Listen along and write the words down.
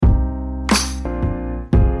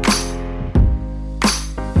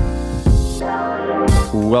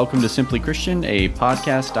Welcome to Simply Christian, a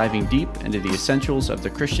podcast diving deep into the essentials of the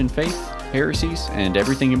Christian faith, heresies, and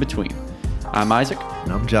everything in between. I'm Isaac.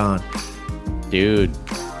 And I'm John. Dude.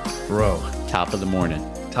 Bro. Top of the morning.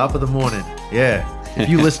 Top of the morning. Yeah. If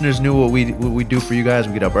you listeners knew what we do for you guys,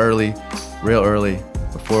 we get up early, real early,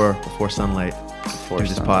 before sunlight. Do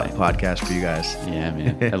this podcast for you guys. Yeah,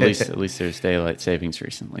 man. At least there's daylight savings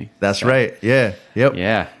recently. That's right. Yeah. Yep.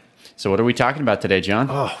 Yeah. So what are we talking about today, John?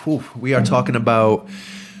 We are talking about...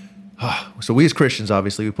 So we as Christians,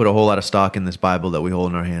 obviously, we put a whole lot of stock in this Bible that we hold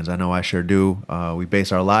in our hands. I know I sure do. We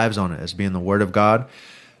base our lives on it as being the Word of God.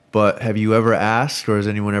 But have you ever asked, or has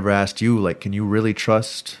anyone ever asked you, like, can you really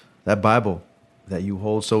trust that Bible that you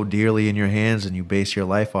hold so dearly in your hands and you base your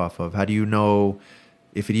life off of? How do you know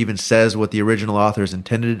if it even says what the original authors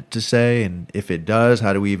intended it to say? And if it does,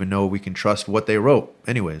 how do we even know we can trust what they wrote?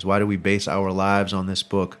 Anyways, why do we base our lives on this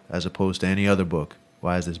book as opposed to any other book?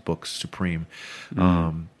 Why is this book supreme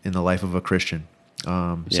in the life of a Christian?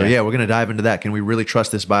 So we're going to dive into that. Can we really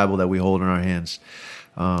trust this Bible that we hold in our hands?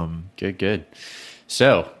 Good.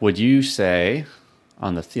 So would you say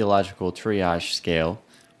on the theological triage scale,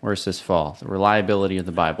 where does this fall? The reliability of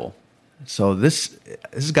the Bible? So this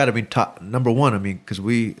has got to be top number one. I mean, because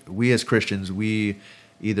we as Christians, we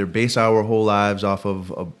either base our whole lives off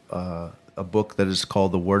of a book that is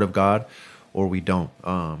called the Word of God, or we don't.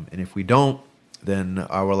 And if we don't, then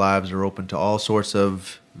our lives are open to all sorts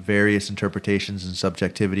of various interpretations and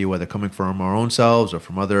subjectivity, whether coming from our own selves or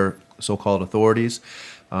from other so-called authorities.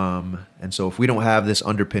 And so if we don't have this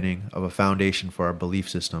underpinning of a foundation for our belief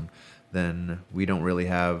system, then we don't really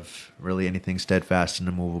have anything steadfast and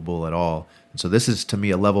immovable at all. And so this is, to me,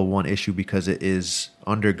 a level one issue because it is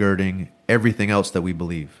undergirding everything else that we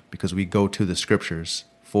believe, because we go to the Scriptures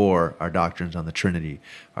for our doctrines on the Trinity,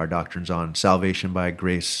 our doctrines on salvation by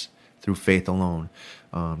grace through faith alone.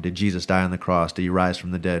 Did Jesus die on the cross? Did he rise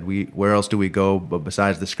from the dead? Where else do we go but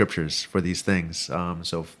besides the Scriptures for these things?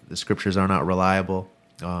 So if the Scriptures are not reliable,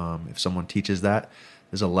 if someone teaches that,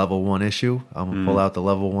 there's a level one issue. I'm going to pull out the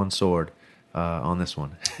level one sword on this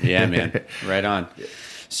one. Yeah, man. Right on.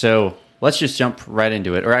 So let's just jump right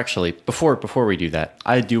into it. Or actually, before we do that,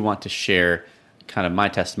 I do want to share kind of my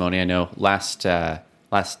testimony. I know last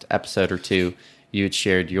episode or two, you had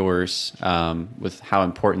shared yours with how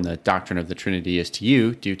important the doctrine of the Trinity is to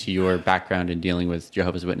you due to your background in dealing with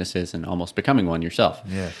Jehovah's Witnesses and almost becoming one yourself.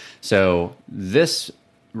 Yeah. So this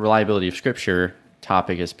reliability of Scripture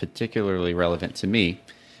topic is particularly relevant to me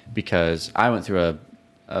because I went through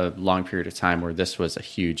a long period of time where this was a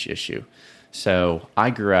huge issue. So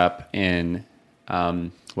I grew up in,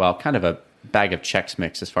 kind of a bag of Chex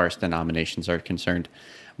Mix as far as denominations are concerned,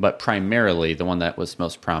 but primarily the one that was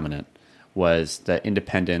most prominent was the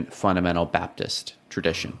independent fundamental Baptist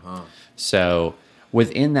tradition. So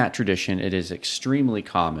within that tradition, it is extremely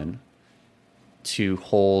common to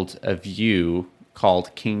hold a view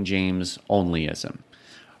called King James onlyism,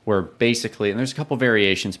 where basically, and there's a couple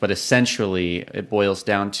variations, but essentially it boils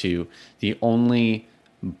down to the only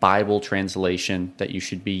Bible translation that you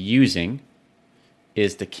should be using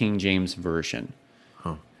is the King James Version.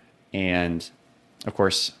 And of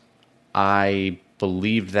course, I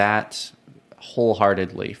believed that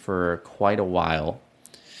wholeheartedly for quite a while.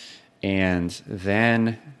 And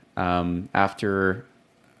then after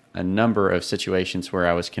a number of situations where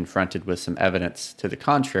I was confronted with some evidence to the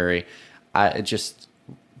contrary, it just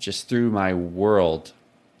threw my world,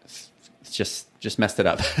 just messed it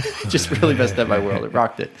up. Just really messed up my world. It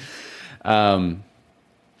rocked it.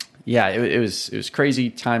 It was crazy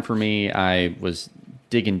time for me. I was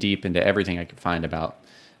digging deep into everything I could find about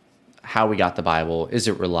how we got the Bible. Is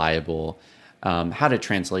it reliable? How do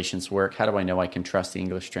translations work? How do I know I can trust the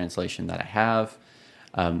English translation that I have?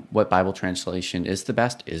 What Bible translation is the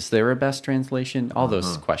best? Is there a best translation? All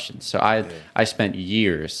those questions. So I spent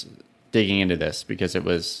years digging into this because it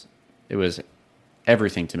was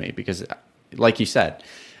everything to me. Because, like you said,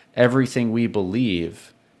 everything we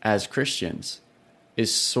believe as Christians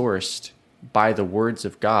is sourced by the words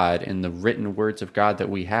of God and the written words of God that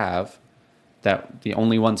we have. That the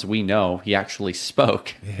only ones we know he actually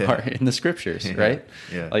spoke are in the Scriptures, right?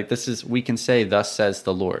 Yeah. Like we can say, "Thus says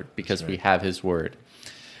the Lord," because we have His word.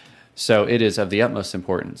 So it is of the utmost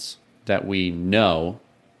importance that we know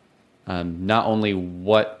not only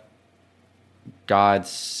what God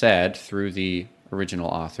said through the original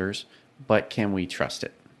authors, but can we trust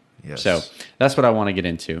it? Yes. So that's what I want to get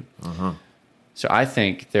into. So I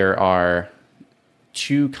think there are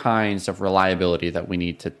two kinds of reliability that we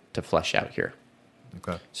need to flesh out here.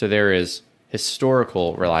 Okay. So there is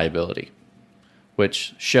historical reliability,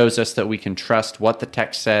 which shows us that we can trust what the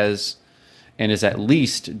text says and is at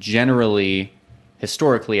least generally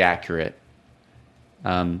historically accurate,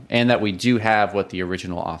 and that we do have what the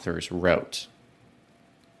original authors wrote.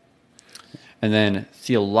 And then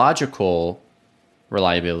theological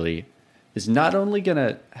reliability is not only going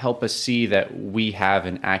to help us see that we have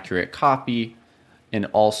an accurate copy and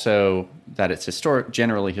also that it's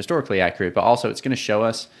generally historically accurate, but also it's going to show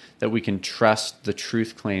us that we can trust the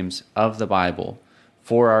truth claims of the Bible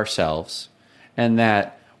for ourselves, and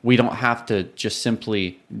that we don't have to just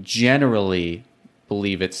simply generally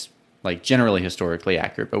believe it's like generally historically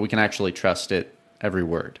accurate, but we can actually trust it every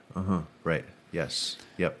word. Right. Yes.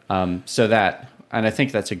 Yep. And I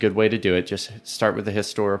think that's a good way to do it. Just start with the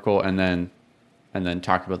historical and then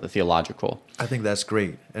talk about the theological. I think that's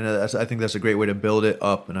great. And I think that's a great way to build it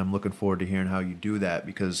up. And I'm looking forward to hearing how you do that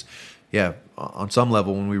because, yeah, on some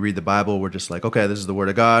level, when we read the Bible, we're just like, okay, this is the word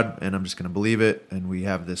of God and I'm just going to believe it. And we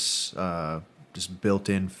have this just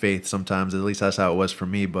built-in faith sometimes. At least that's how it was for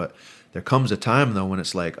me. But there comes a time, though, when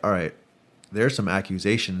it's like, all right, there's some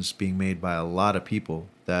accusations being made by a lot of people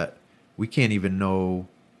that we can't even know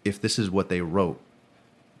if this is what they wrote.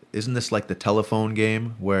 Isn't this like the telephone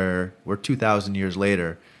game where we're 2,000 years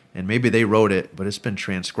later and maybe they wrote it, but it's been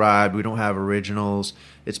transcribed. We don't have originals.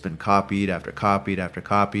 It's been copied after copied after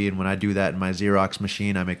copied. And when I do that in my Xerox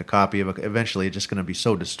machine, I make a copy of it. Eventually, it's just going to be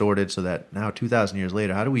so distorted so that now 2,000 years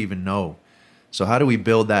later, how do we even know? So how do we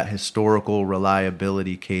build that historical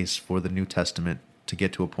reliability case for the New Testament to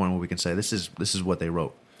get to a point where we can say this is what they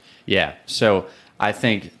wrote? Yeah. So I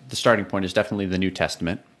think the starting point is definitely the New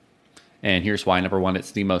Testament. And here's why. Number one,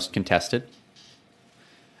 it's the most contested.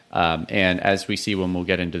 And as we see when we'll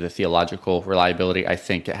get into the theological reliability, I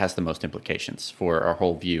think it has the most implications for our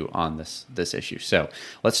whole view on this issue. So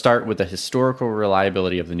let's start with the historical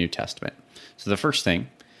reliability of the New Testament. So the first thing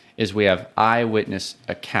is we have eyewitness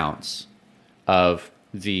accounts of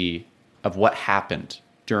what happened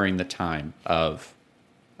during the time of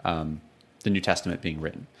the New Testament being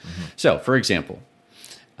written. Mm-hmm. So, for example,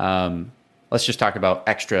 let's just talk about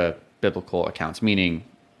extra biblical accounts, meaning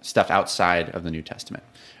stuff outside of the New Testament.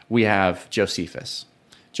 We have Josephus.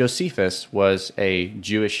 Josephus was a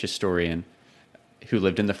Jewish historian who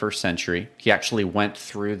lived in the first century. He actually went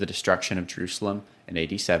through the destruction of Jerusalem in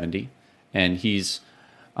AD 70, and he's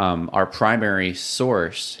our primary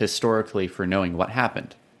source historically for knowing what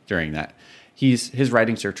happened during that. His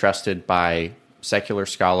writings are trusted by secular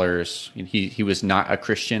scholars. He was not a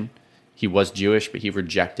Christian. He was Jewish, but he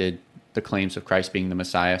rejected the claims of Christ being the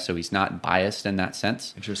Messiah, so he's not biased in that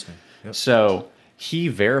sense. Interesting. Yep. So he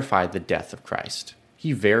verified the death of Christ.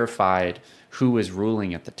 He verified who was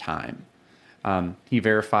ruling at the time. He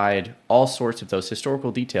verified all sorts of those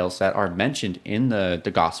historical details that are mentioned in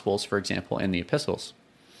the Gospels, for example, in the epistles.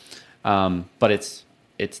 But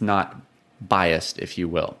it's not biased, if you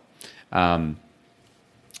will.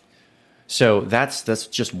 So that's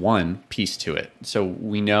just one piece to it. So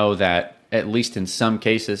we know that at least in some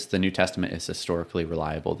cases, the New Testament is historically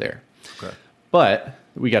reliable there. Okay. But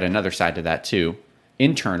we got another side to that too.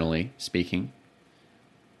 Internally speaking,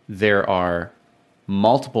 there are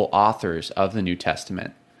multiple authors of the New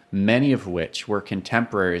Testament, many of which were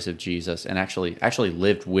contemporaries of Jesus and actually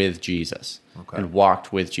lived with Jesus and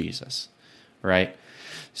walked with Jesus, right?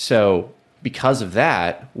 So because of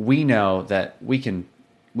that, we know that we can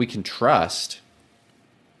trust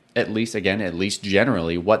at least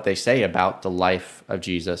generally what they say about the life of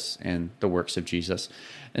Jesus and the works of Jesus.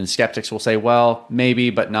 And skeptics will say, well, maybe,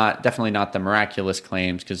 but definitely not the miraculous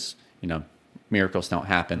claims because, miracles don't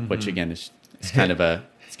happen, mm-hmm. which again is kind of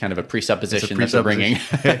a presupposition that they're bringing.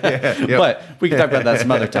 Yep. But we can talk about that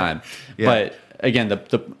some other time. Yeah. But again,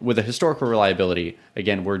 with the historical reliability,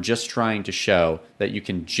 again, we're just trying to show that you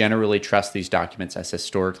can generally trust these documents as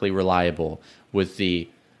historically reliable with the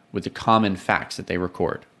common facts that they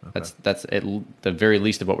record. Okay. That's at the very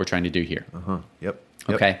least of what we're trying to do here. Yep.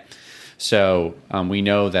 Okay. So we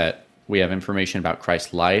know that we have information about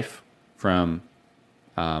Christ's life from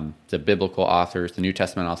the biblical authors, the New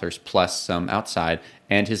Testament authors, plus some outside,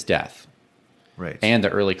 and his death. Right. And the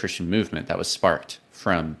early Christian movement that was sparked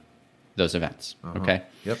from those events. Okay.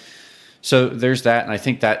 Yep. So there's that, and I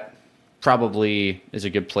think that probably is a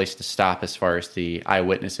good place to stop as far as the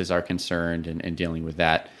eyewitnesses are concerned and dealing with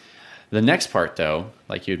that. The next part, though,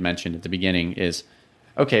 like you had mentioned at the beginning, is,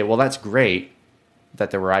 okay, well, that's great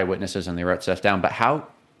that there were eyewitnesses and they wrote stuff down, but how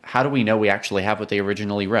do we know we actually have what they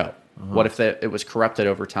originally wrote? What if it was corrupted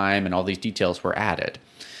over time and all these details were added?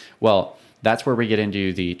 Well, that's where we get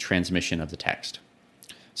into the transmission of the text.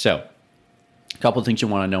 So, a couple of things you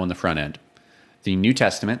want to know in the front end. The New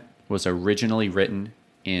Testament was originally written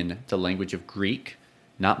in the language of Greek,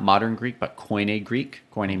 not modern Greek, but Koine Greek.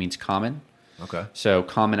 Koine means common. Okay. So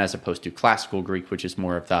common as opposed to classical Greek, which is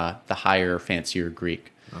more of the higher, fancier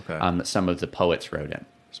Greek Okay. that some of the poets wrote in.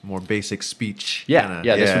 It's more basic speech. Yeah,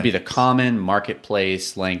 this would be the common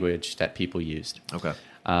marketplace language that people used. Okay.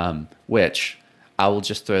 Which I will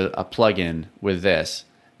just throw a plug in with this.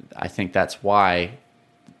 I think that's why,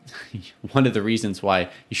 one of the reasons why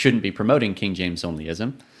you shouldn't be promoting King James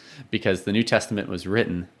onlyism, because the New Testament was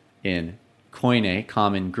written in Koine,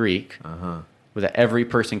 common Greek, that every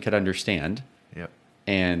person could understand. Yep.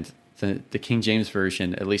 And the King James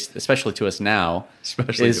version, at least, especially to us now,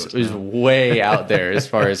 Especially is to us now. way out there as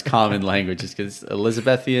far as common languages, because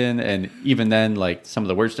Elizabethan, and even then, like, some of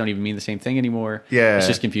the words don't even mean the same thing anymore. Yeah. It's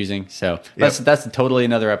just confusing. So that's totally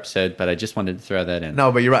another episode, but I just wanted to throw that in.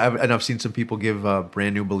 No, but you're right. I've seen some people give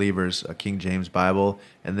brand new believers a King James Bible,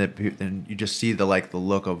 and you just see the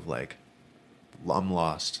look of like, I'm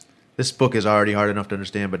lost. This book is already hard enough to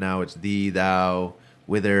understand, but now it's thee, thou,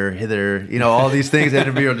 whither, hither, all these things,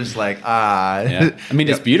 and you're just like, Yeah. I mean,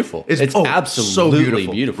 it's beautiful. It's absolutely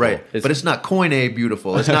so beautiful. Right. But it's not Koine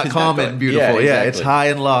beautiful. It's not common beautiful. Yeah, It's high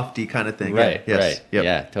and lofty kind of thing. Right, Yes. right. Yep.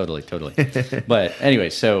 Yeah, totally. But anyway,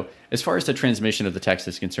 so as far as the transmission of the text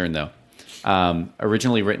is concerned, though,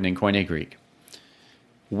 originally written in Koine Greek,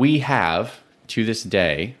 we have, to this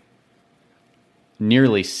day,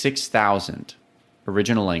 nearly 6,000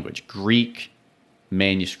 original language Greek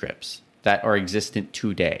manuscripts that are existent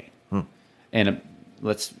today. And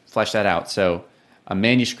let's flesh that out. So a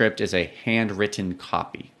manuscript is a handwritten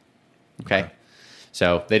copy. Okay?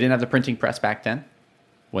 So they didn't have the printing press back then.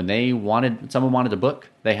 When someone wanted a book,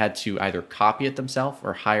 they had to either copy it themselves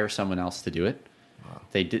or hire someone else to do it. Wow.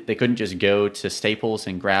 They couldn't just go to Staples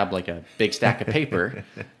and grab like a big stack of paper.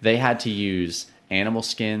 They had to use animal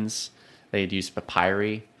skins. They had used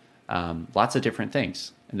papyri, lots of different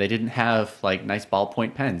things. And they didn't have like nice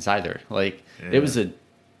ballpoint pens either. Like it was a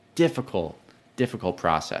difficult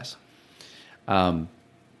process. So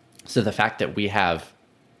the fact that we have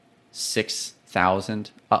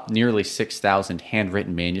 6,000, nearly 6,000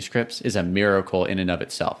 handwritten manuscripts is a miracle in and of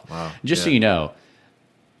itself. Wow. Just so you know,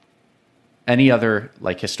 any other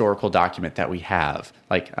like historical document that we have,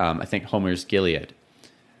 like I think Homer's Gilead,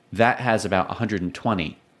 that has about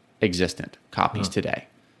 120 existent copies today.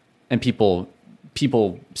 And people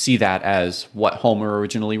see that as what Homer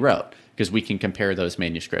originally wrote, because we can compare those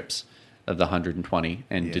manuscripts of the 120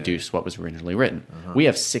 and deduce what was originally written. We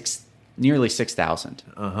have nearly 6,000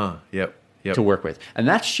 Yep. to work with. And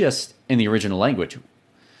that's just in the original language.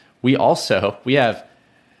 We have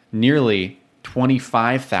nearly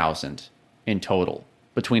 25,000 in total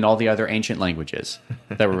between all the other ancient languages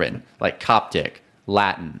that were written, like Coptic,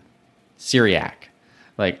 Latin, Syriac,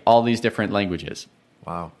 like all these different languages.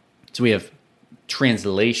 Wow. So we have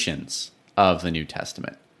translations of the New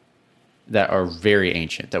Testament that are very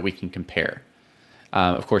ancient that we can compare.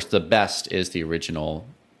 Of course, the best is the original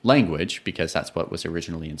language, because that's what was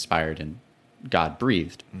originally inspired and God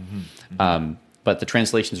breathed. But the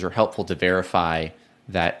translations are helpful to verify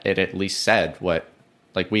that it at least said what,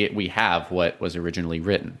 like we have what was originally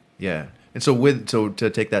written. Yeah. And so to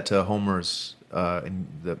take that to Homer's in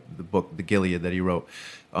the book, the Gilead that he wrote,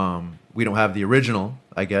 we don't have the original,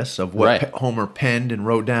 I guess, of what Homer penned and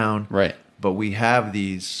wrote down. Right. But we have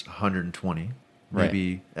these 120,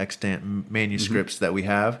 maybe extant manuscripts that we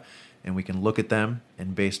have, and we can look at them,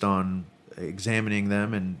 and based on examining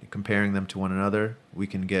them and comparing them to one another, we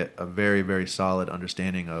can get a very, very solid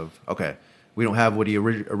understanding of, okay, we don't have what he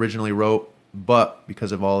originally wrote, but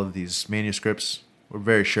because of all of these manuscripts, we're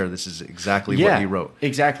very sure this is exactly what he wrote.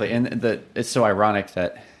 Exactly. And it's so ironic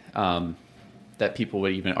that that people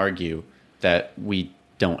would even argue that we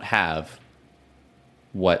don't have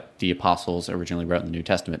what the apostles originally wrote in the New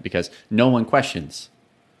Testament, because no one questions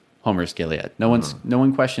Homer's Gilead. No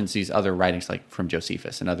one questions these other writings like from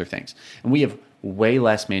Josephus and other things. And we have way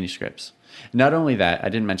less manuscripts. Not only that, I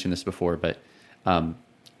didn't mention this before, but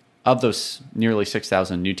of those nearly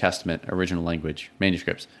 6,000 New Testament original language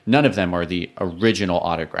manuscripts, none of them are the original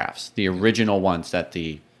autographs, the original ones that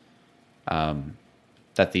the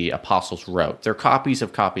apostles wrote. They're copies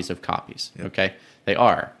of copies of copies. Yep. Okay, they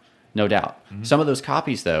are, no doubt. Some of those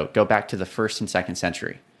copies, though, go back to the 1st and 2nd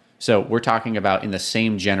century. So we're talking about in the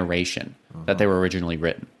same generation that they were originally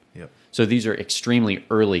written. Yep. So these are extremely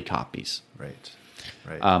early copies. Right.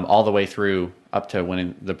 All the way through up to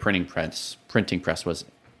when the printing press was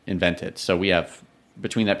invented. So we have,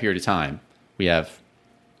 between that period of time, we have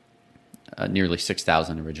nearly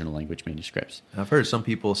 6,000 original language manuscripts. I've heard some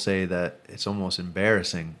people say that it's almost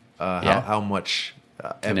embarrassing how much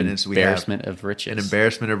evidence we have. An embarrassment of riches. An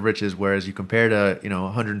embarrassment of riches, whereas you compare to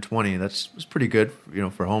 120, that's pretty good,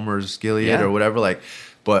 for Homer's Gilead or whatever.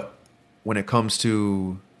 But when it comes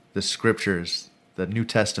to the scriptures, the New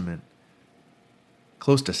Testament,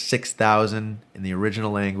 close to 6,000 in the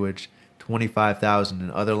original language, 25,000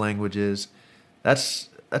 in other languages. That's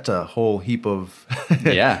a whole heap of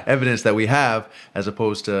evidence that we have, as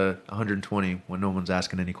opposed to 120 when no one's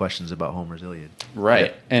asking any questions about Homer's Iliad.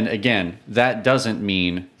 Right. And again, that doesn't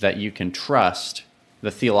mean that you can trust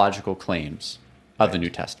the theological claims of the New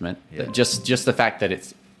Testament. Yeah. Just the fact that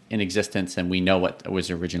it's in existence and we know what was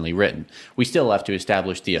originally written. We still have to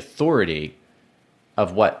establish the authority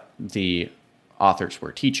of what the authors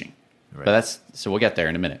were teaching. Right. But so we'll get there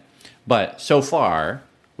in a minute. But so far,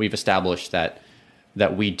 we've established that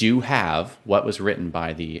we do have what was written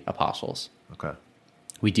by the apostles. Okay.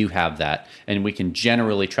 We do have that, and we can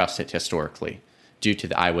generally trust it historically due to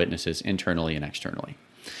the eyewitnesses internally and externally.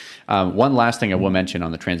 One last thing I will mention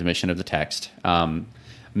on the transmission of the text.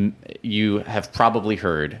 You have probably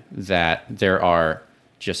heard that there are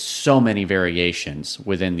just so many variations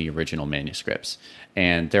within the original manuscripts,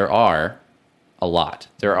 and there are a lot.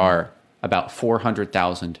 There are about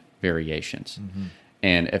 400,000 variations. Mm-hmm.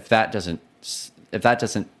 And if that doesn't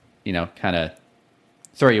kind of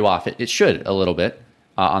throw you off, it should a little bit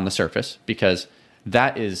on the surface, because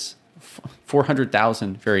that is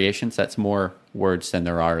 400,000 variations. That's more words than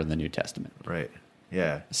there are in the New Testament. Right.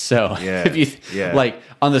 Yeah. So if you like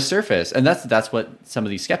on the surface, and that's what some of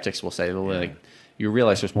these skeptics will say. They'll like, you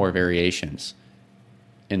realize there's more variations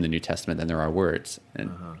in the New Testament than there are words,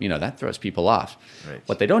 and that throws people off. Right.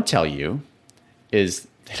 What they don't tell you is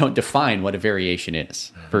they don't define what a variation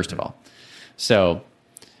is. First of all, so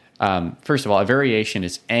first of all, a variation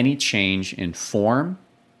is any change in form,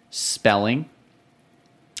 spelling,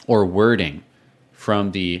 or wording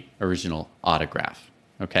from the original autograph.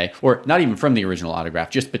 Okay, or not even from the original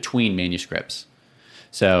autograph, just between manuscripts.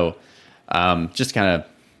 So just kind of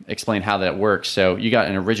explain how that works. So you got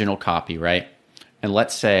an original copy, right? And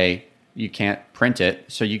let's say you can't print it,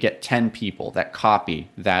 so you get 10 people that copy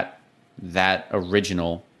that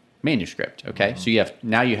original manuscript. Okay, so you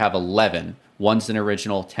have 11. One's an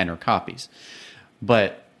original, 10 are copies.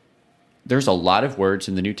 But there's a lot of words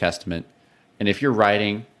in the New Testament, and if you're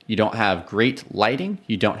writing, you don't have great lighting,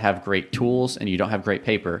 you don't have great tools, and you don't have great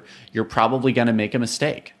paper, you're probably going to make a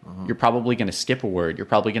mistake. You're probably going to skip a word. You're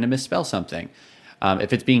probably going to misspell something.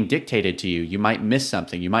 If it's being dictated to you, you might miss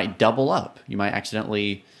something. You might double up. You might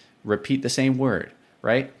accidentally repeat the same word,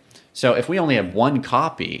 right? So if we only have one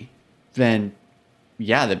copy, then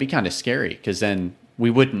that'd be kind of scary, because then we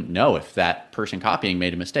wouldn't know if that person copying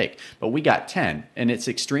made a mistake. But we got 10, and it's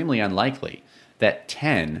extremely unlikely that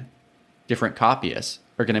 10 different copyists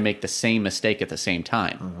are going to make the same mistake at the same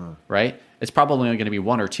time, right? It's probably only going to be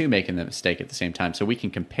one or two making the mistake at the same time. So we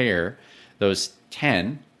can compare those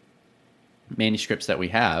 10 manuscripts that we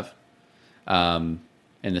have in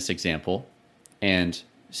this example and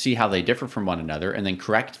see how they differ from one another, and then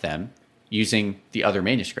correct them using the other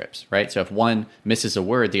manuscripts, right? So if one misses a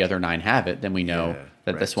word, the other 9 have it, then we know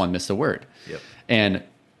that this one missed a word. Yep. And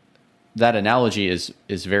that analogy is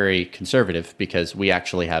very conservative, because we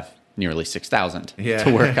actually have nearly 6,000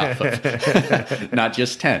 to work off of, not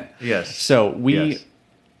just 10. Yes. So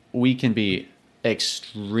we can be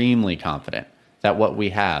extremely confident that what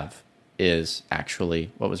we have is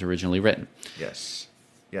actually what was originally written. Yes.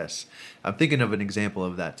 I'm thinking of an example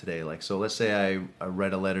of that today. Like, so let's say I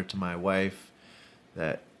read a letter to my wife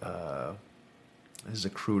that, this is a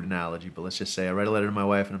crude analogy, but let's just say I read a letter to my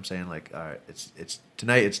wife and I'm saying, like, all right, it's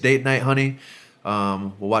tonight, it's date night, honey.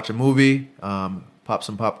 We'll watch a movie, pop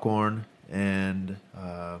some popcorn, and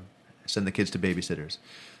send the kids to babysitters.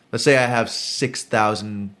 Let's say I have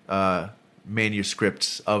 6,000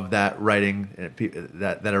 manuscripts of that writing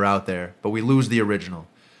that are out there, but we lose the original.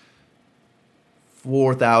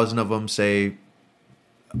 4,000 of them say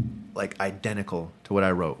like identical to what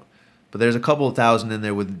I wrote, but there's a couple of thousand in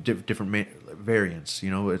there with different variants.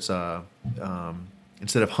 It's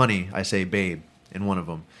instead of honey, I say babe in one of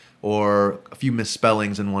them, or a few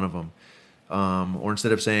misspellings in one of them, or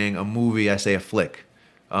instead of saying a movie, I say a flick,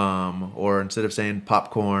 or instead of saying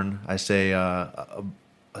popcorn, I say a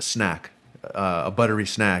snack. A buttery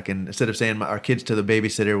snack, and instead of saying our kids to the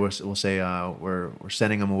babysitter, we'll say we're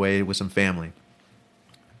sending them away with some family.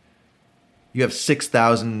 You have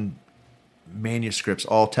 6,000 manuscripts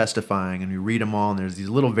all testifying, and you read them all, and there's these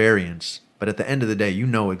little variants. But at the end of the day, you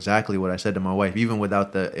know exactly what I said to my wife, even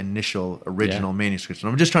without the initial original manuscripts.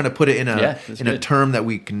 And I'm just trying to put it in a term that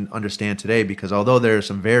we can understand today, because although there are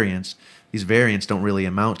some variants, these variants don't really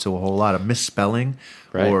amount to a whole lot of misspelling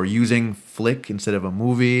or using flick instead of a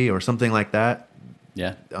movie or something like that.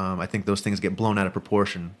 Yeah. I think those things get blown out of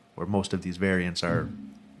proportion, where most of these variants are.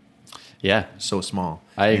 Yeah, so small.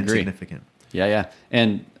 I agree. Insignificant. Yeah.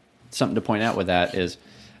 And something to point out with that is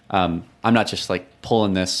I'm not just like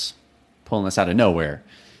pulling this out of nowhere.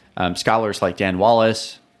 Scholars like Dan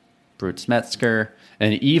Wallace, Bruce Metzger,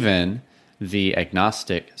 and even the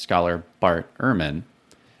agnostic scholar Bart Ehrman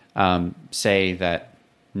say that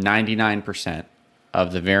 99%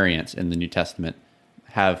 of the variants in the New Testament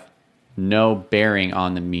have no bearing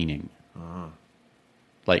on the meaning.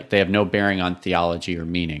 Like they have no bearing on theology or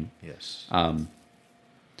meaning. Yes.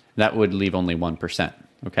 That would leave only 1%.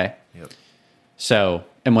 Okay. Yep. So,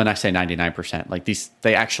 and when I say 99%, like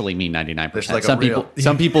they actually mean 99%. Like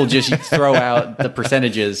some people just throw out the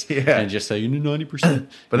percentages Yeah. and just say 90%.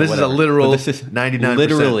 But this is a literal 99%.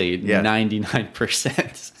 Literally Yeah.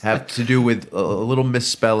 99%. Have to do with a little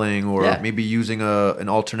misspelling or Yeah. maybe using an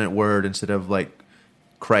alternate word instead of like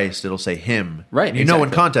Christ, it'll say him. Right, And you know in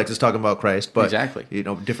exactly. context it's talking about Christ, but Exactly. you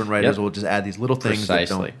know, different writers Yep. will just add these little things that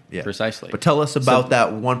Precisely. don't. Yeah. Precisely. But tell us about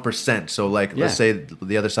that 1%. So like let's Yeah. say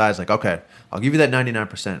the other side is like, okay, I'll give you that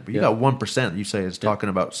 99%, but you Yeah. got 1% you say is talking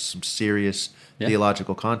about some serious Yeah.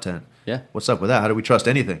 theological content. Yeah. What's up with that? How do we trust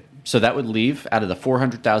anything? So that would leave, out of the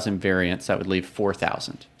 400,000 variants, that would leave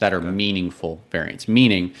 4,000 that are meaningful variants,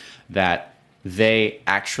 meaning that they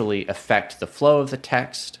actually affect the flow of the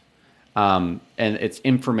text, and it's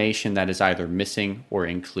information that is either missing or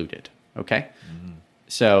included. Okay?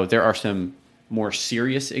 So there are some more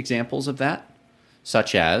serious examples of that,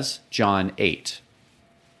 such as John 8,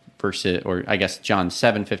 or I guess John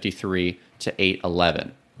 7:53 to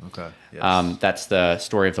 8:11. Okay. Yes. That's the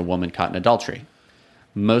story of the woman caught in adultery.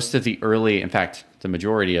 Most of the early, in fact, the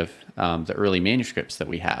majority of the early manuscripts that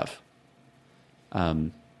we have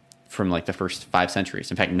from like the first 5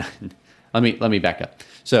 centuries. In fact, let me back up.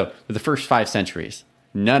 So for the first 5 centuries,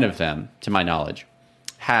 none of them, to my knowledge,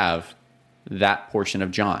 have that portion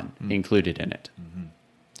of John included in it. Mm-hmm.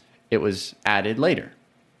 It was added later.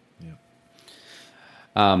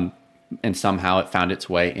 Yeah. And somehow it found its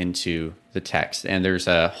way into the text. And there's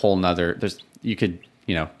a whole nother, you could,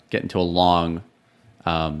 get into a long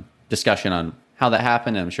discussion on how that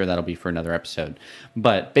happened. And I'm sure that'll be for another episode.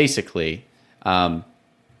 But basically,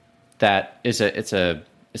 that is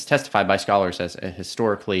it's testified by scholars as a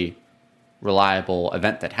historically reliable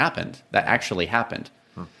event that actually happened.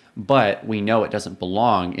 But we know it doesn't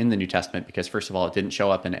belong in the New Testament because, first of all, it didn't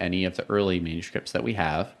show up in any of the early manuscripts that we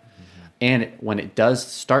have. And when it does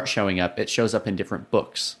start showing up, it shows up in different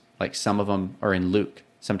books. Like some of them are in Luke.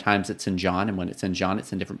 Sometimes it's in John. And when it's in John,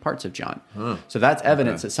 it's in different parts of John. So that's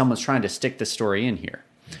evidence that someone's trying to stick the story in here.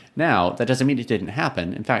 Now, that doesn't mean it didn't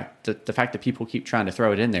happen. In fact, the fact that people keep trying to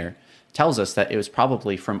throw it in there tells us that it was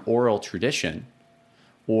probably from oral tradition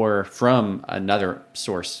or from another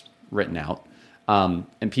source written out.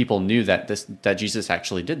 And people knew that Jesus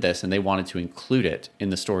actually did this, and they wanted to include it in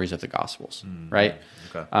the stories of the Gospels, right?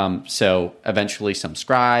 Okay. So eventually some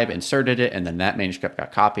scribe inserted it, and then that manuscript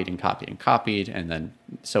got copied and copied and copied, and then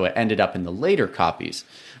so it ended up in the later copies.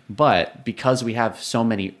 But because we have so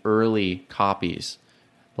many early copies,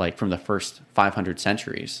 like from the first 500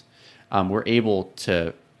 centuries, we're able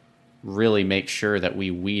to really make sure that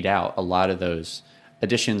we weed out a lot of those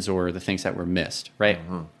additions or the things that were missed, right?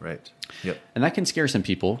 Right. Yep. And that can scare some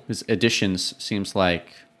people because additions seems like,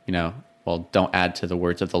 well, don't add to the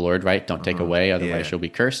words of the Lord, right? Don't take away, otherwise you'll be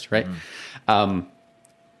cursed, right?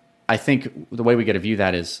 I think the way we get to view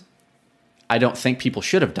that is, I don't think people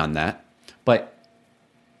should have done that, but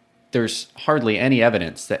there's hardly any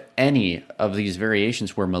evidence that any of these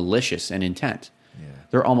variations were malicious in intent. Yeah.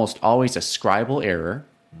 They're almost always a scribal error,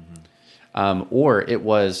 or it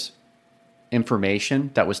was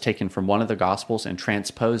information that was taken from one of the Gospels and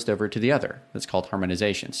transposed over to the other. That's called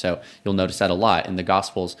harmonization. So you'll notice that a lot. In the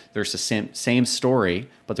Gospels, there's the same story,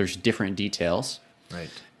 but there's different details. Right.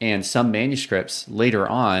 And some manuscripts, later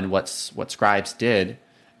on, what scribes did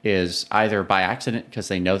is either by accident, because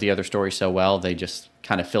they know the other story so well, they just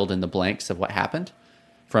kind of filled in the blanks of what happened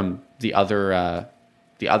from the other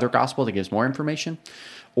Gospel that gives more information,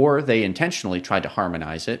 or they intentionally tried to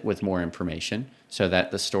harmonize it with more information so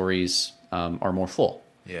that the stories are more full.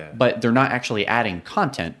 Yeah. But they're not actually adding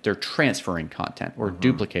content, they're transferring content or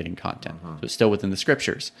duplicating content. So it's still within the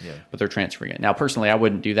scriptures, but they're transferring it. Now, personally, I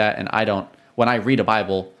wouldn't do that, and when I read a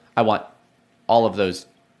Bible, I want all of those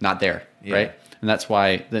not there, right? And that's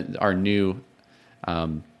why our new,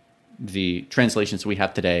 the translations we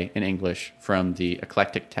have today in English from the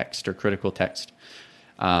eclectic text or critical text,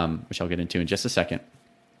 which I'll get into in just a second,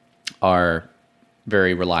 are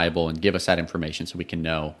very reliable and give us that information so we can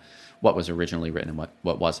know what was originally written and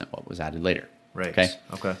what wasn't, what was added later. Right.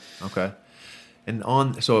 Okay. Okay. And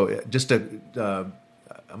just to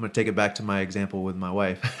I'm going to take it back to my example with my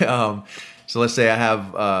wife. So let's say I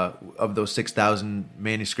have of those 6,000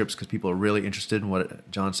 manuscripts, because people are really interested in what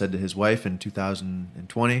John said to his wife in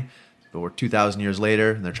 2020, but we're 2,000 years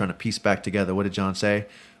later, and they're trying to piece back together what did John say.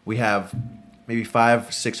 We have maybe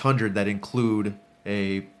 500-600 that include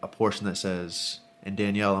a portion that says, "And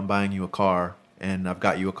Danielle, I'm buying you a car, and I've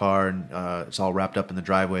got you a car, and it's all wrapped up in the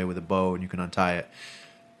driveway with a bow, and you can untie it."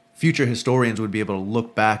 Future historians would be able to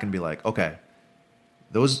look back and be like, okay,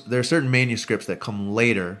 there are certain manuscripts that come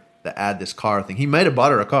later that add this car thing. He might have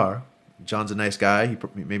bought her a car. John's a nice guy.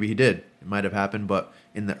 Maybe he did. It might have happened, but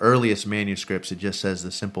in the earliest manuscripts, it just says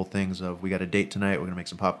the simple things of, we got a date tonight, we're going to make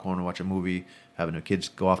some popcorn and watch a movie, having the kids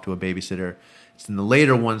go off to a babysitter. It's in the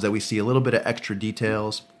later ones that we see a little bit of extra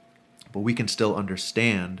details, but we can still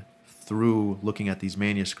understand through looking at these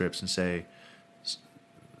manuscripts and say,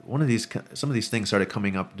 some of these things started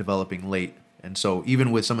coming up, developing late. And so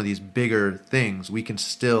even with some of these bigger things, we can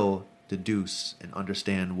still deduce and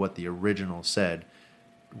understand what the original said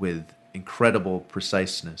with incredible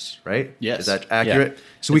preciseness, right? Yes. Is that accurate? Yeah.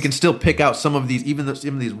 So we can still pick out some of these, even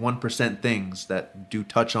these 1% things that do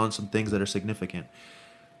touch on some things that are significant.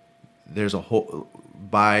 There's a whole,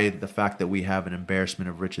 by the fact that we have an embarrassment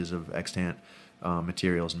of riches of extant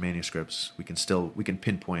materials and manuscripts, we can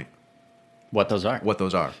pinpoint what those are.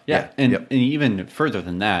 Yeah. And even further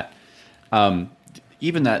than that,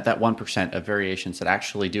 even that 1% of variations that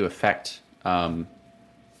actually do affect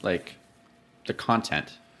like the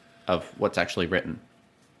content of what's actually written.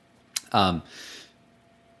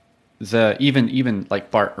 Even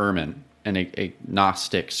like Bart Ehrman, and a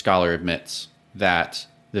Gnostic scholar, admits that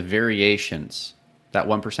the variations, that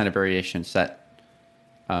 1% of variations that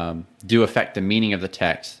do affect the meaning of the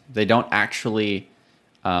text, they don't actually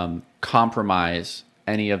compromise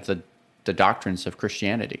any of the doctrines of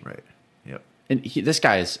Christianity. Right. Yep. And this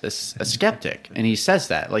guy is a skeptic, and he says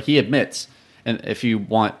that. Like, he admits, and if you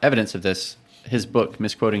want evidence of this, his book,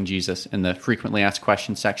 Misquoting Jesus, in the frequently asked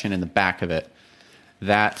questions section in the back of it,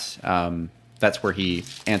 that's where he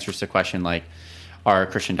answers the question, like, are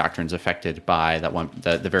Christian doctrines affected by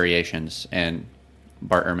the variations? And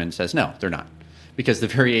Bart Ehrman says, no, they're not. Because the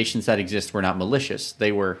variations that exist were not malicious.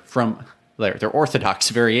 They were they're orthodox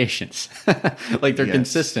variations. Like, they're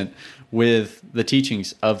consistent with the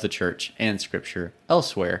teachings of the church and Scripture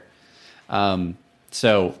elsewhere.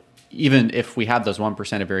 So even if we have those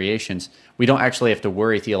 1% of variations, we don't actually have to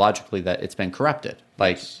worry theologically that it's been corrupted.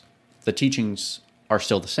 Like, the teachings are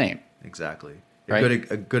still the same. Exactly.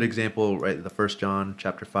 Right? A good example, right? The 1 John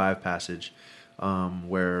chapter 5 passage,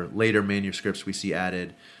 where later manuscripts we see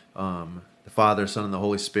added the Father, Son, and the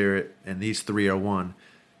Holy Spirit, and these three are one.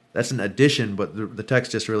 That's an addition, but the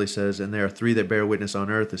text just really says, and there are three that bear witness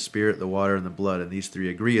on earth, the Spirit, the water, and the blood, and these three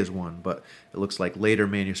agree as one. But it looks like later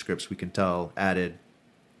manuscripts, we can tell, added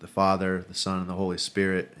the Father, the Son, and the Holy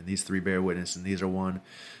Spirit, and these three bear witness, and these are one.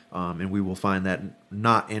 And we will find that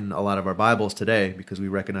not in a lot of our Bibles today, because we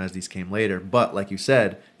recognize these came later. But like you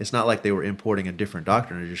said, it's not like they were importing a different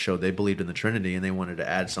doctrine. It just showed they believed in the Trinity, and they wanted to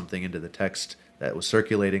add something into the text that was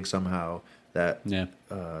circulating somehow that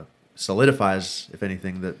solidifies, if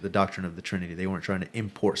anything, the doctrine of the Trinity. They weren't trying to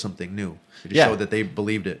import something new. It just showed that they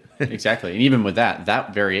believed it. Exactly. And even with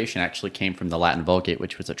that variation actually came from the Latin Vulgate,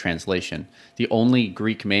 which was a translation. The only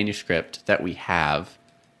Greek manuscript that we have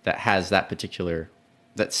that has that particular,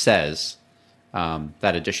 that says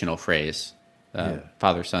that additional phrase,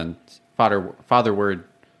 Father, Son, Father, Word,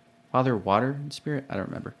 Father, Water, and Spirit. I don't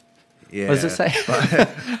remember. Yeah. What does it say?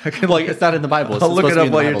 Well, it's not in the Bible. I'll look it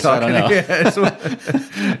up while you're talking. So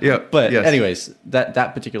but anyways,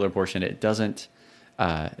 that particular portion, it doesn't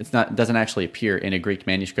doesn't actually appear in a Greek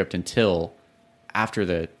manuscript until after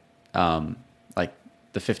the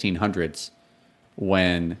 1500s,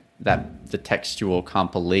 when the textual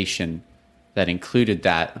compilation that included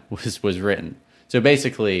that was written. So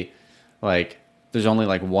basically, like, there's only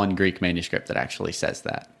like one Greek manuscript that actually says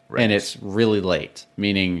that. Right. And it's really late,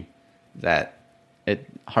 meaning that it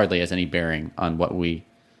hardly has any bearing on what we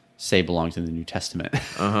say belongs in the New Testament.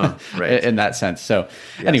 Right. In that sense. So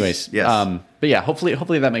anyways, but yeah,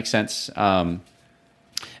 hopefully that makes sense. And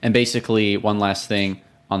basically, one last thing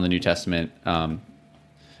on the New Testament,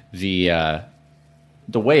 the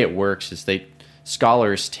way it works is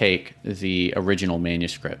scholars take the original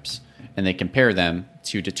manuscripts and they compare them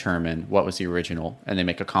to determine what was the original, and they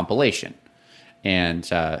make a compilation. And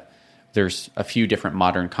there's a few different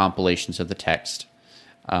modern compilations of the text,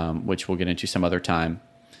 which we'll get into some other time.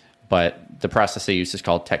 But the process they use is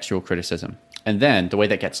called textual criticism. And then the way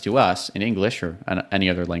that gets to us in English or any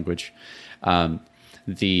other language,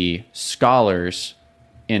 the scholars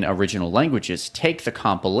in original languages take the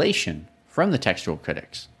compilation from the textual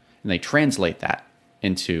critics, and they translate that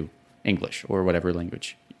into English or whatever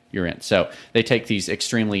language you're in. So they take these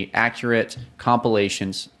extremely accurate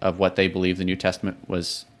compilations of what they believe the New Testament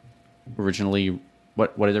was originally,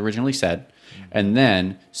 what it originally said, and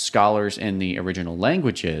then scholars in the original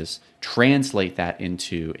languages translate that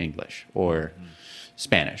into English or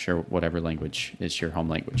Spanish or whatever language is your home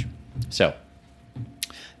language. So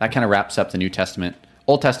that kind of wraps up the New Testament.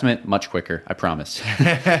 Old Testament, much quicker, I promise.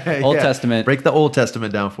 Old Testament. Break the Old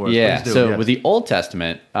Testament down for us. Yeah. So with the Old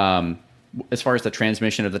Testament, as far as the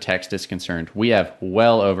transmission of the text is concerned, we have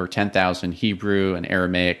well over 10,000 Hebrew and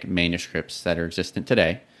Aramaic manuscripts that are existent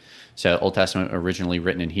today. So Old Testament originally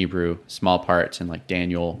written in Hebrew, small parts, and like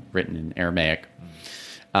Daniel written in Aramaic.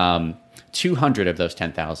 200 of those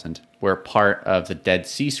 10,000 were part of the Dead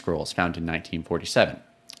Sea Scrolls found in 1947.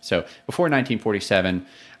 So before 1947,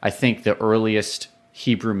 I think the earliest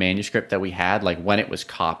Hebrew manuscript that we had, like when it was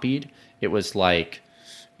copied, it was like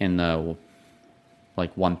in the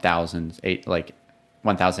 1000 AD.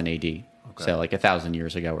 Okay. So like 1,000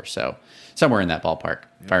 years ago or so, somewhere in that ballpark,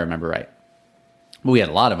 if I remember right. We had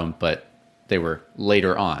a lot of them, but they were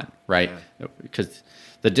later on, right? Because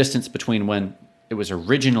the distance between when it was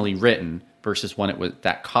originally written versus when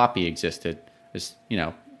that copy existed is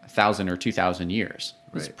 1,000 or 2,000 years.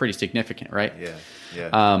 It's pretty significant, right?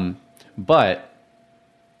 Yeah. But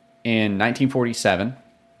in 1947,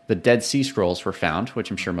 the Dead Sea Scrolls were found,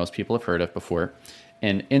 which I'm sure most people have heard of before.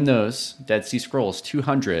 And in those Dead Sea Scrolls,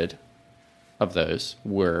 200 of those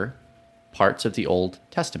were parts of the Old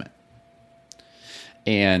Testament.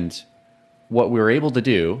 And what we were able to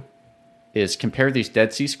do is compare these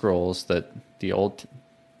Dead Sea Scrolls, the Old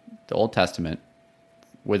Testament,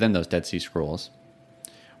 within those Dead Sea Scrolls,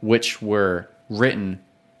 which were written,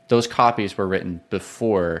 those copies were written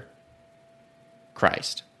before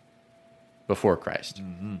Christ.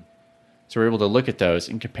 Mm-hmm. So we're able to look at those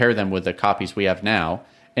and compare them with the copies we have now,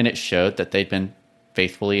 and it showed that they'd been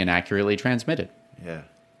faithfully and accurately transmitted. Yeah.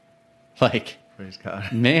 Like, praise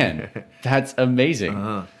God. Man, that's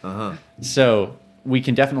amazing. So we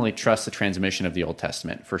can definitely trust the transmission of the Old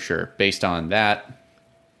Testament for sure, based on that.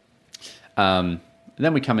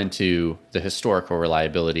 Then we come into the historical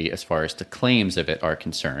reliability as far as the claims of it are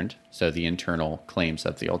concerned. So the internal claims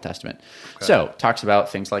of the Old Testament. Okay. So it talks about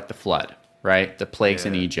things like the flood, right? The plagues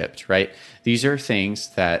in Egypt, right? These are things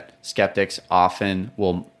that skeptics often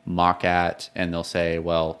will mock at, and they'll say,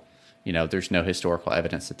 well, there's no historical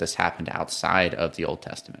evidence that this happened outside of the Old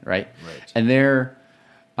Testament, right? And they're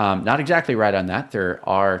not exactly right on that. There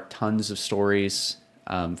are tons of stories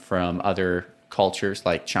from other cultures,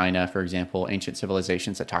 like China, for example, ancient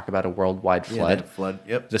civilizations that talk about a worldwide flood.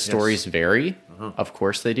 Yep. The stories vary. Of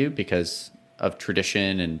course they do, because of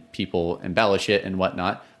tradition and people embellish it and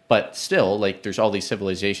whatnot. But still, like, there's all these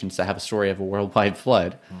civilizations that have a story of a worldwide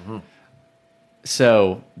flood.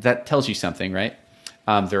 So that tells you something, right?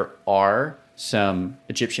 There are some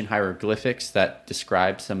Egyptian hieroglyphics that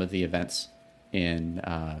describe some of the events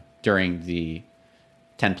during the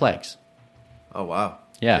 10 plagues. Oh, wow.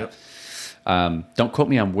 Yeah. Yep. Don't quote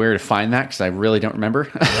me on where to find that, because I really don't remember.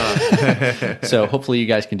 So hopefully you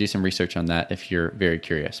guys can do some research on that if you're very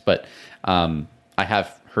curious. But I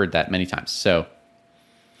have heard that many times. So,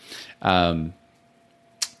 but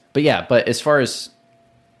as far as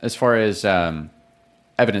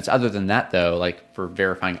evidence other than that, though, like for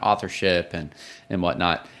verifying authorship and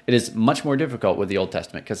whatnot, it is much more difficult with the Old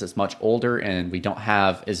Testament because it's much older and we don't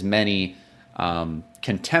have as many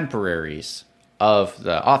contemporaries of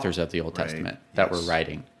the authors of the Old Testament that were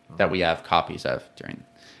writing, that we have copies of during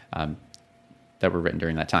that were written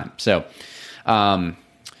during that time. So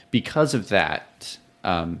because of that,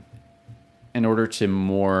 in order to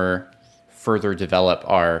more further develop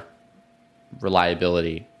our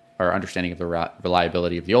reliability, our understanding of the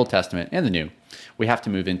reliability of the Old Testament and the New, we have to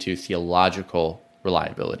move into theological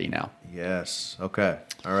reliability now. Yes. Okay.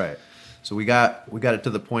 All right. So we got it to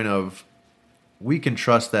the point of we can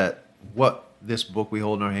trust that what this book we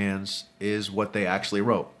hold in our hands is what they actually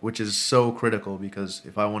wrote, which is so critical, because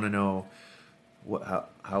if I want to know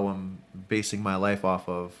how I'm basing my life off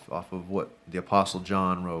of what the Apostle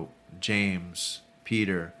John wrote, James,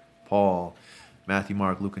 Peter, Paul, Matthew,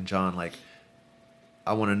 Mark, Luke, and John, like,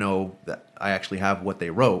 I want to know that I actually have what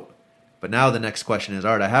they wrote. But now the next question is,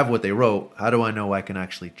 all right, I have what they wrote. How do I know I can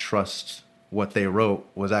actually trust what they wrote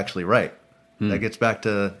was actually right? That gets back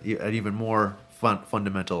to an even more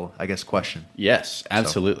fundamental, I guess, question. Yes,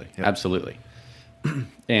 absolutely. So, yep. Absolutely.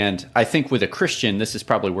 And I think with a Christian, this is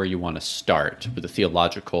probably where you want to start, with the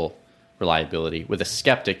theological reliability. With a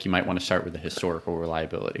skeptic, you might want to start with the historical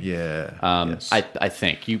reliability. Yeah. Yes. I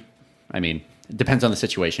think It depends on the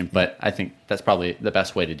situation, but I think that's probably the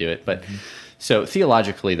best way to do it. But so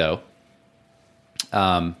theologically, though,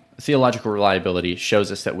 theological reliability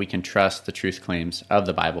shows us that we can trust the truth claims of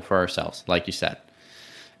the Bible for ourselves, like you said.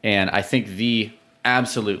 And I think the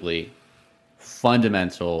absolutely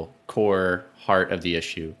fundamental core heart of the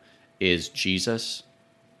issue is Jesus,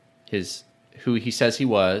 who he says he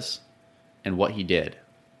was, and what he did.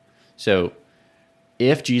 So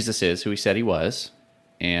if Jesus is who he said he was,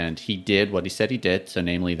 and he did what he said he did, so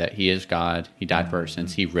namely that he is God, he died for our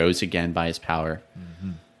sins, he rose again by his power,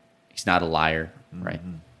 he's not a liar, right?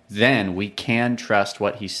 Then we can trust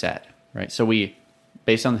what he said, right? So we,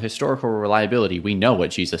 based on the historical reliability, we know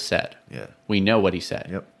what Jesus said. Yeah. We know what he said.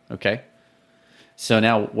 Yep. Okay? So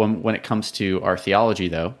now when it comes to our theology,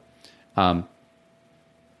 though,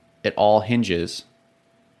 it all hinges,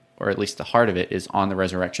 or at least the heart of it, is on the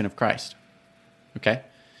resurrection of Christ. Okay?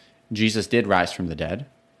 Jesus did rise from the dead.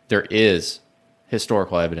 There is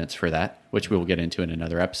historical evidence for that, which we will get into in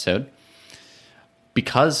another episode.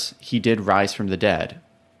 Because he did rise from the dead,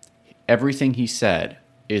 everything he said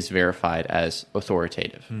is verified as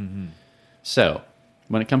authoritative. So,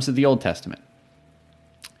 when it comes to the Old Testament,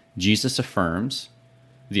 Jesus affirms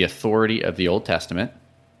the authority of the Old Testament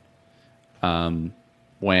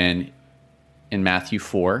when in Matthew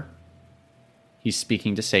 4, he's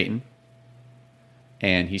speaking to Satan,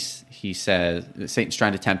 and he says Satan's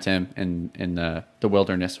trying to tempt him in the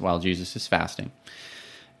wilderness while Jesus is fasting.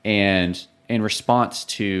 And in response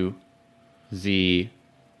to the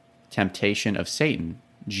temptation of Satan,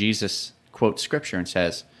 Jesus quotes scripture and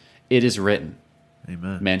says, "It is written,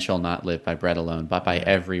 Amen. Man shall not live by bread alone, but by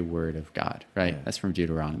every word of God." Right? Yeah. That's from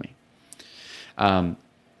Deuteronomy.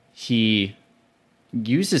 He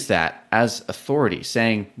uses that as authority,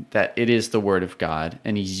 saying that it is the word of God,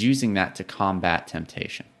 and he's using that to combat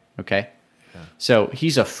temptation. Okay? Yeah. So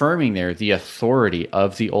he's affirming there the authority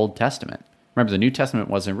of the Old Testament. Remember, the New Testament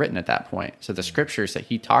wasn't written at that point. So the scriptures that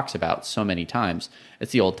he talks about so many times,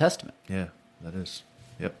 it's the Old Testament. Yeah, that is.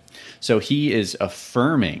 Yep. So he is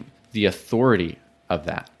affirming the authority of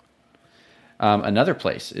that. Another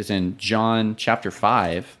place is in John chapter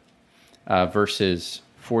 5, verses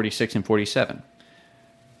 46 and 47.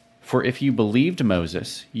 "For if you believed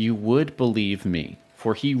Moses, you would believe me,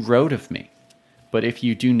 for he wrote of me. But if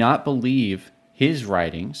you do not believe his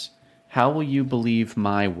writings, how will you believe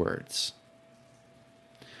my words?"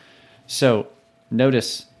 So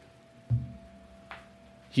notice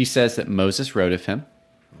he says that Moses wrote of him.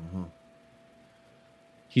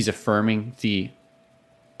 He's affirming the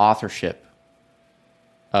authorship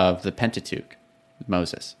of the Pentateuch,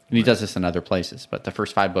 Moses. And he does this in other places, but the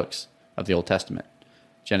first 5 books of the Old Testament,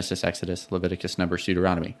 Genesis, Exodus, Leviticus, Numbers,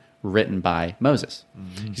 Deuteronomy, written by Moses.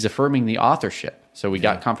 He's affirming the authorship. So we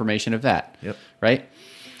got confirmation of that, Yep. right?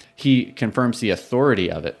 He confirms the authority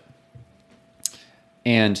of it.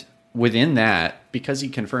 And within that, because he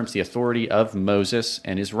confirms the authority of Moses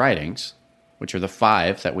and his writings, which are the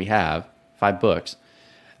 5 that we have, 5 books,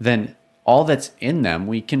 then all that's in them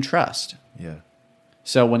we can trust. Yeah.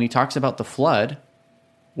 So when he talks about the flood,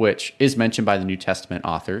 which is mentioned by the New Testament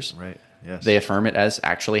authors, Right. Yes. they affirm it as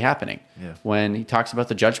actually happening. Yeah. When he talks about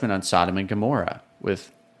the judgment on Sodom and Gomorrah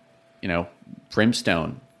with,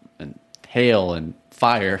 brimstone and hail and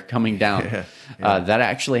fire coming down, Yeah. that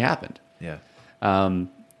actually happened. Yeah.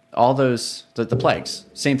 All those, the plagues,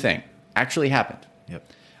 same thing, actually happened. Yep.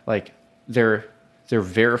 Like they're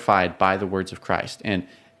verified by the words of Christ. And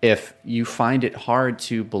if you find it hard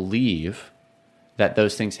to believe that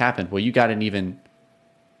those things happened, well, you got an even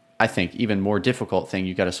more difficult thing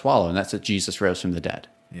you got to swallow, and that's that Jesus rose from the dead.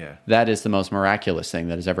 Yeah. That is the most miraculous thing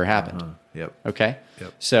that has ever happened. Yep. Okay?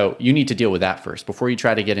 Yep. So you need to deal with that first. Before you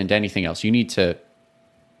try to get into anything else, you need to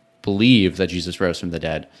believe that Jesus rose from the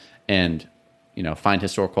dead and, find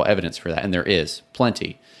historical evidence for that. And there is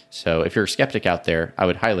plenty. So if you're a skeptic out there, I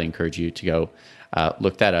would highly encourage you to go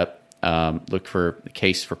look that up. Look for The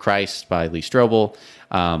Case for Christ by Lee Strobel.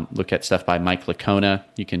 Look at stuff by Mike Licona.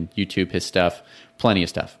 You can YouTube his stuff. Plenty of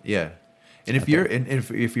stuff. Yeah. And if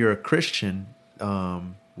you're a Christian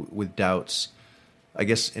with doubts, I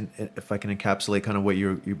guess if I can encapsulate kind of what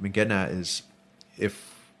you've been getting at is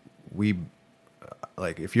if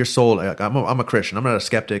you're sold, like I'm a Christian, I'm not a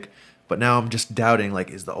skeptic, but now I'm just doubting, like,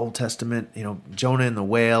 is the Old Testament, Jonah and the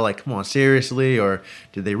whale, like, come on, seriously? Or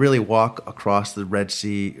did they really walk across the Red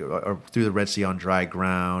Sea or through the Red Sea on dry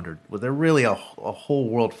ground? Or was there really a whole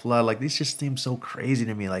world flood? Like, these just seem so crazy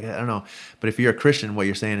to me. Like, I don't know. But if you're a Christian, what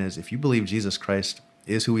you're saying is if you believe Jesus Christ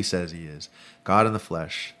is who he says he is, God in the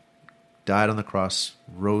flesh, died on the cross,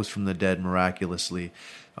 rose from the dead miraculously,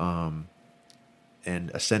 and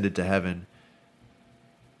ascended to heaven,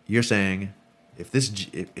 you're saying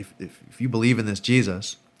if you believe in this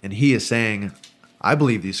Jesus and he is saying, I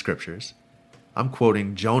believe these scriptures, I'm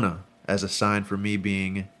quoting Jonah as a sign for me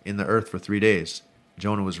being in the earth for 3 days.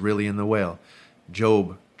 Jonah was really in the whale.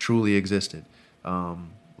 Job truly existed.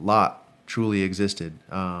 Lot truly existed.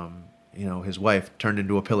 His wife turned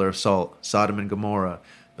into a pillar of salt. Sodom and Gomorrah,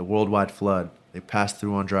 the worldwide flood. They passed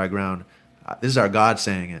through on dry ground. This is our God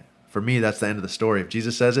saying it. For me, that's the end of the story. If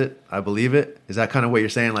Jesus says it, I believe it. Is that kind of what you're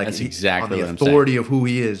saying? Like, that's exactly on what I'm the authority of who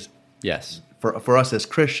he is. Yes. For us as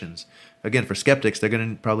Christians. Again, for skeptics, they're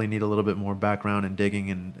going to probably need a little bit more background and digging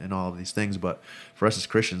and all of these things. But for us as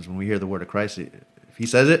Christians, when we hear the word of Christ, if he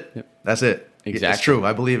says it, yep. That's it. Exactly. It's true.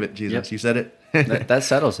 I believe it, Jesus. Yep. You said it. that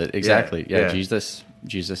settles it. Exactly. Yeah. Yeah.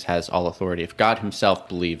 Jesus has all authority. If God himself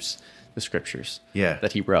believes the scriptures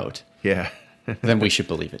that he wrote, then we should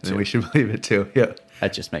believe it too. Then we should believe it too. Yeah.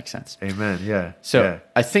 That just makes sense. Amen. Yeah. So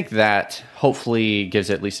I think that hopefully gives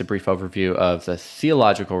at least a brief overview of the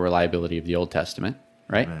theological reliability of the Old Testament,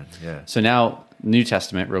 right? Amen. Yeah. So now New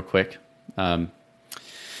Testament, real quick.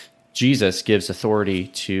 Jesus gives authority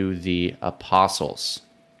to the apostles.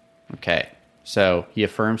 Okay. So he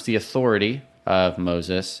affirms the authority of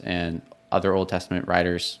Moses and other Old Testament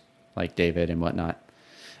writers like David and whatnot,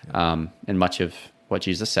 and much of what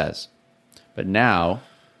Jesus says. But now,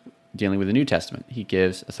 dealing with the New Testament, he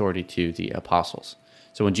gives authority to the apostles.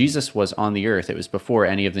 So when Jesus was on the earth, it was before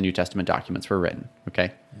any of the New Testament documents were written,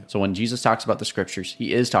 okay? Yeah. So when Jesus talks about the scriptures,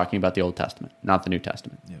 he is talking about the Old Testament, not the New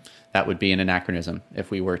Testament. Yeah. That would be an anachronism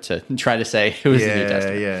if we were to try to say it was the New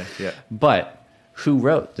Testament. Yeah. But who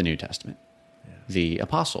wrote the New Testament? Yeah. The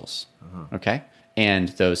apostles, okay? And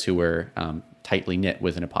those who were tightly knit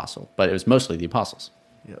with an apostle. But it was mostly the apostles.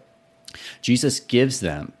 Yep. Jesus gives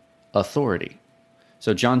them authority.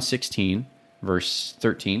 So John 16, verse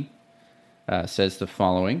 13, says the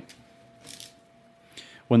following: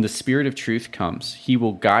 When the Spirit of truth comes, he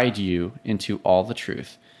will guide you into all the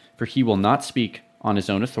truth, for he will not speak on his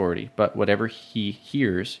own authority, but whatever he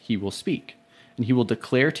hears, he will speak, and he will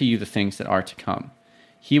declare to you the things that are to come.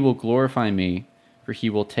 He will glorify me, for he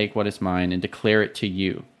will take what is mine and declare it to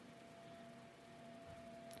you.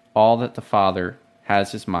 All that the Father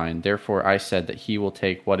has is mine. Therefore, I said that he will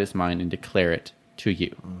take what is mine and declare it to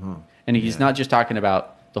you. And he's not just talking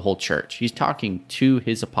about the whole church. He's talking to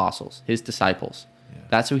his apostles, his disciples. Yeah.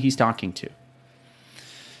 That's who he's talking to.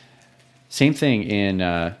 Same thing in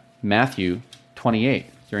Matthew 28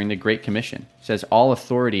 during the Great Commission. It says, all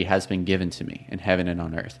authority has been given to me in heaven and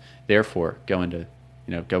on earth. Therefore, go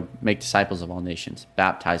make disciples of all nations,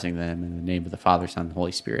 baptizing them in the name of the Father, Son, and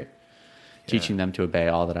Holy Spirit, teaching them to obey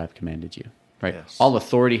all that I've commanded you. Right? Yes. All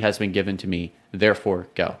authority has been given to me, therefore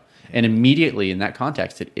go. And immediately in that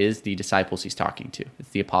context, it is the disciples he's talking to.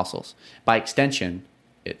 It's the apostles. By extension,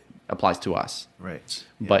 it applies to us. Right.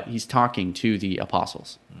 Yeah. But he's talking to the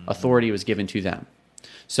apostles. Authority was given to them.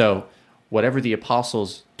 So whatever the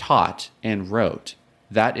apostles taught and wrote,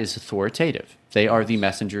 that is authoritative. They are the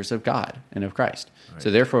messengers of God and of Christ. Right. So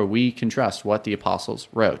therefore, we can trust what the apostles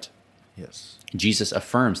wrote. Yes. Jesus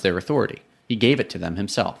affirms their authority. He gave it to them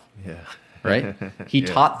himself. Yeah. Right? He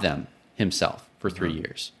taught them himself for 3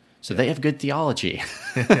 years. So they have good theology.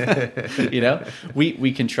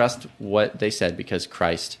 We can trust what they said because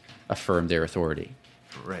Christ affirmed their authority.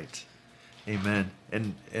 Right. Amen.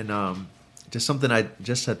 And just something I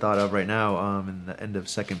just had thought of right now in the end of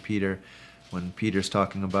 2 Peter, when Peter's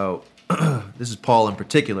talking about, this is Paul in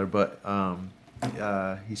particular, but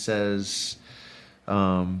he says,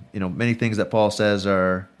 many things that Paul says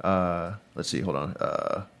are,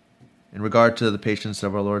 in regard to the patience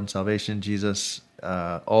of our Lord and salvation, Jesus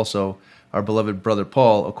also, our beloved brother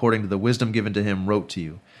Paul, according to the wisdom given to him, wrote to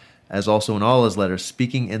you, as also in all his letters,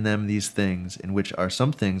 speaking in them these things, in which are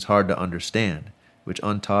some things hard to understand, which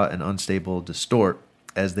untaught and unstable distort,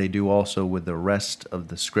 as they do also with the rest of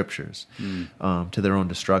the scriptures, to their own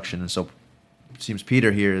destruction. And so it seems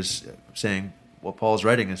Peter here is saying what Paul's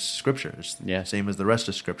writing is scripture. It's the same as the rest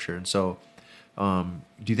of scripture. And so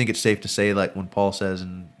do you think it's safe to say, like when Paul says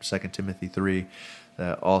in 2 Timothy 3,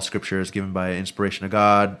 that all scripture is given by inspiration of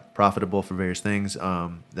God, profitable for various things,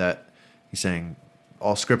 that he's saying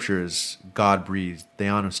all scripture is God-breathed,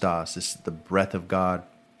 theanostas, this is the breath of God.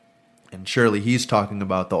 And surely he's talking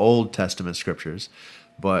about the Old Testament scriptures,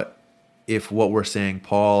 but if what we're saying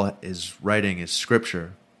Paul is writing is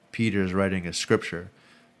scripture, Peter is writing is scripture,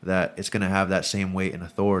 that it's going to have that same weight and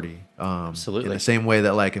authority. Absolutely. In the same way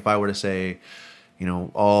that, like, if I were to say,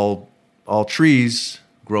 all trees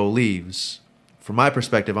grow leaves, from my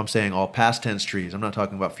perspective, I'm saying all past tense trees. I'm not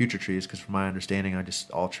talking about future trees, because from my understanding,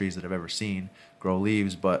 all trees that I've ever seen grow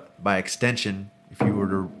leaves. But by extension, if you were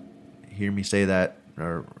to hear me say that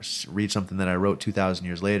or read something that I wrote 2,000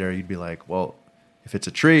 years later, you'd be like, well, if it's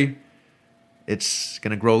a tree, it's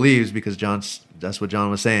going to grow leaves, because that's what John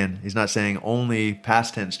was saying. He's not saying only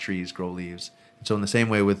past tense trees grow leaves. And so in the same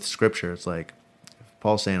way with Scripture, it's like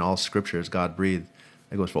Paul's saying all Scripture is God breathed.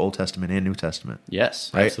 That goes for Old Testament and New Testament.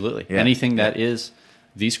 Yes, right? absolutely. Yeah. Anything that is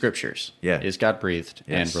the Scriptures Yeah. is God breathed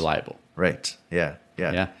and reliable. Right. Yeah.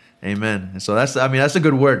 Yeah. Amen. And so that's a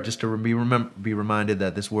good word, just to be reminded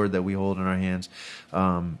that this word that we hold in our hands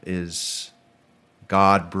is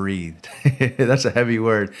God breathed. That's a heavy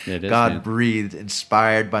word. It is, God man. breathed,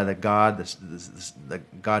 inspired by the God, the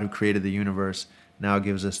God who created the universe. Now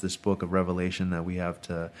gives us this book of Revelation that we have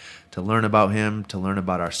to learn about Him, to learn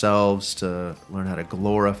about ourselves, to learn how to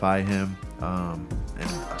glorify Him,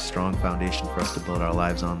 and a strong foundation for us to build our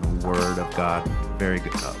lives on, the Word of God. Very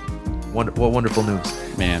good. What wonderful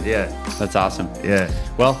news. Man, Yeah. that's awesome. Yeah.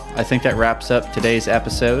 Well, I think that wraps up today's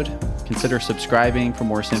episode. Consider subscribing for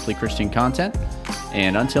more Simply Christian content.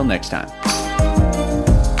 And until next time.